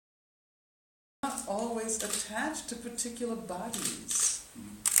always attached to particular bodies.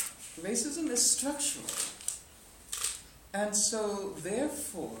 Racism is structural. And so,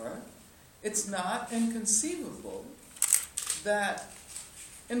 therefore, it's not inconceivable that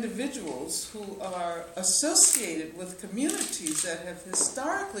individuals who are associated with communities that have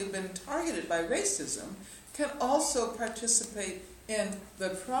historically been targeted by racism can also participate in the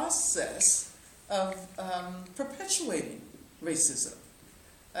process of perpetuating racism.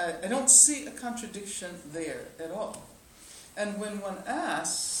 I don't see a contradiction there at all. And when one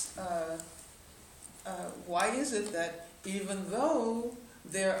asks, why is it that even though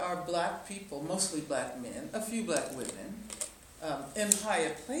there are black people, mostly black men, a few black women, in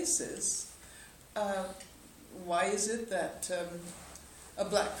higher places, why is it that a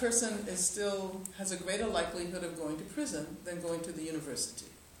black person has a greater likelihood of going to prison than going to the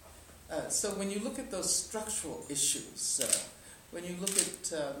university? So when you look at those structural issues, when you look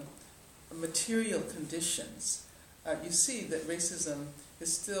at material conditions, you see that racism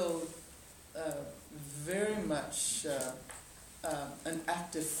is still very much an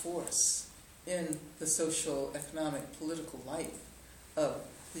active force in the social, economic, political life of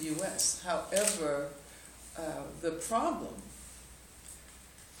the U.S. However, the problem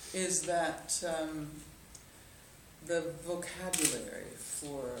is that the vocabulary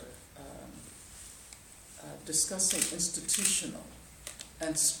for discussing institutional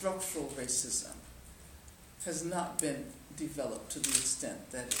and structural racism has not been developed to the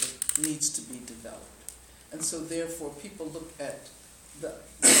extent that it needs to be developed. And so therefore people look at the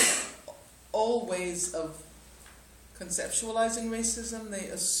old ways of conceptualizing racism. They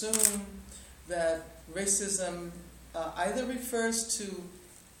assume that racism either refers to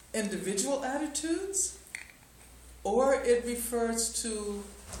individual attitudes or it refers to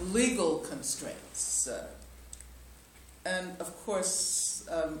legal constraints. And of course,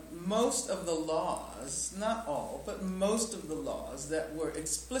 most of the laws, not all, but most of the laws that were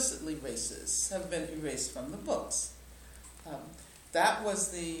explicitly racist have been erased from the books. That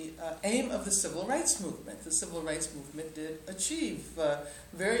was the aim of the civil rights movement. The civil rights movement did achieve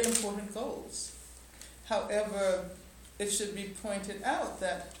very important goals. However, it should be pointed out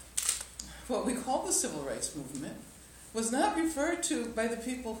that what we call the civil rights movement was not referred to by the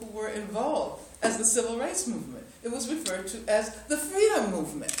people who were involved as the civil rights movement. It was referred to as the freedom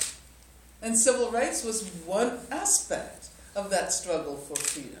movement. And civil rights was one aspect of that struggle for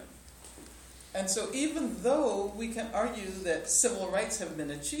freedom. And so even though we can argue that civil rights have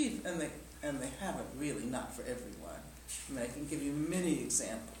been achieved, and they haven't really, not for everyone. I mean, I can give you many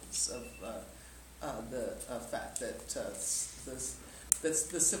examples of the fact that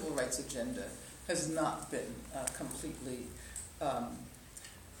the civil rights agenda has not been completely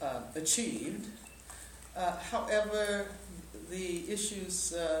achieved. However, the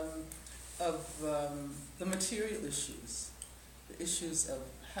issues of the material issues, the issues of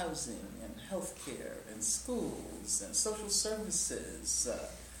housing and healthcare and schools and social services,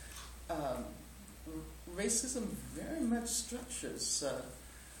 racism very much structures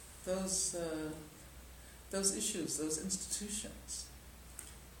those issues, those institutions.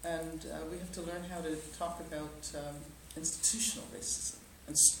 And we have to learn how to talk about institutional racism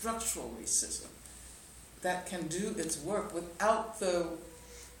and structural racism that can do its work without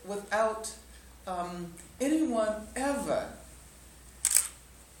anyone ever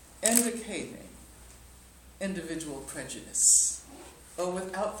indicating individual prejudice, or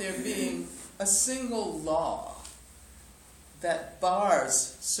without there being a single law that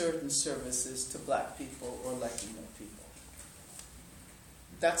bars certain services to black people or Latino people.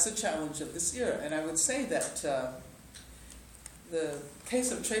 That's the challenge of this era. And I would say that the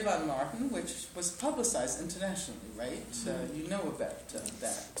case of Trayvon Martin, which was publicized internationally, right? You know about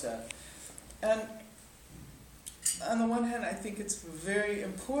that. And on the one hand, I think it's very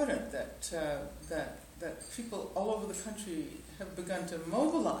important that people all over the country have begun to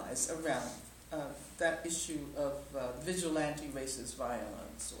mobilize around that issue of vigilante racist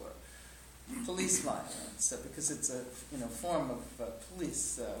violence or police violence, because it's a form of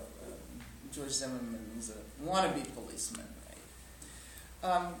police. George Zimmerman was a wannabe policeman,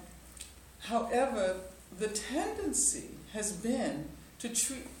 right? However, the tendency has been to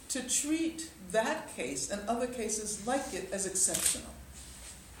treat that case and other cases like it as exceptional,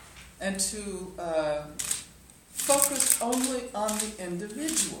 and to focus only on the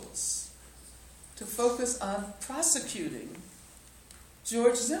individuals, to focus on prosecuting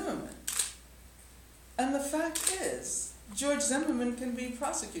George Zimmerman. And the fact is, George Zimmerman can be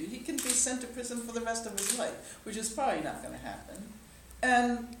prosecuted. He can be sent to prison for the rest of his life, which is probably not going to happen.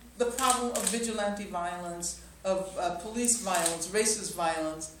 And the problem of vigilante violence, of police violence, racist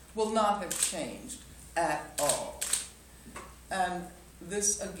violence, will not have changed at all. And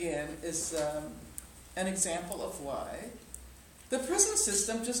this, again, is an example of why the prison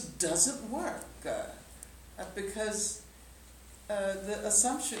system just doesn't work. Because the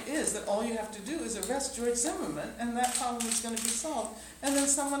assumption is that all you have to do is arrest George Zimmerman and that problem is going to be solved. And then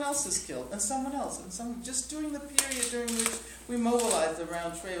someone else is killed, and someone else, and someone, just during the period during which we mobilized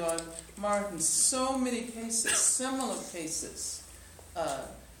around Trayvon Martin, so many cases, similar cases,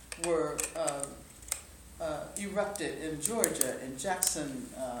 were erupted in Georgia, in Jackson,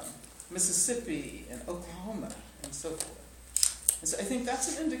 Mississippi, and Oklahoma, and so forth. And so I think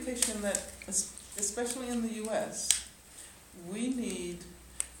that's an indication that, especially in the U.S., we need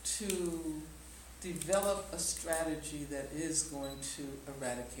to develop a strategy that is going to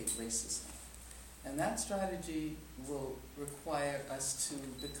eradicate racism. And that strategy will require us to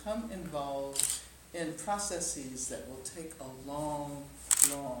become involved in processes that will take a long,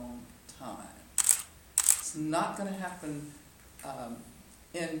 long time. It's not going to happen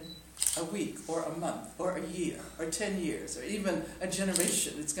in a week or a month or a year or 10 years or even a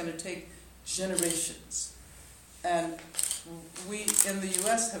generation. It's going to take generations. And we in the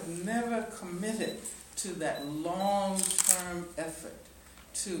U.S. have never committed to that long-term effort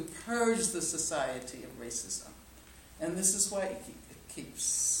to purge the society of racism. And this is why it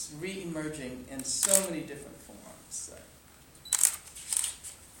keeps re-emerging in so many different forms.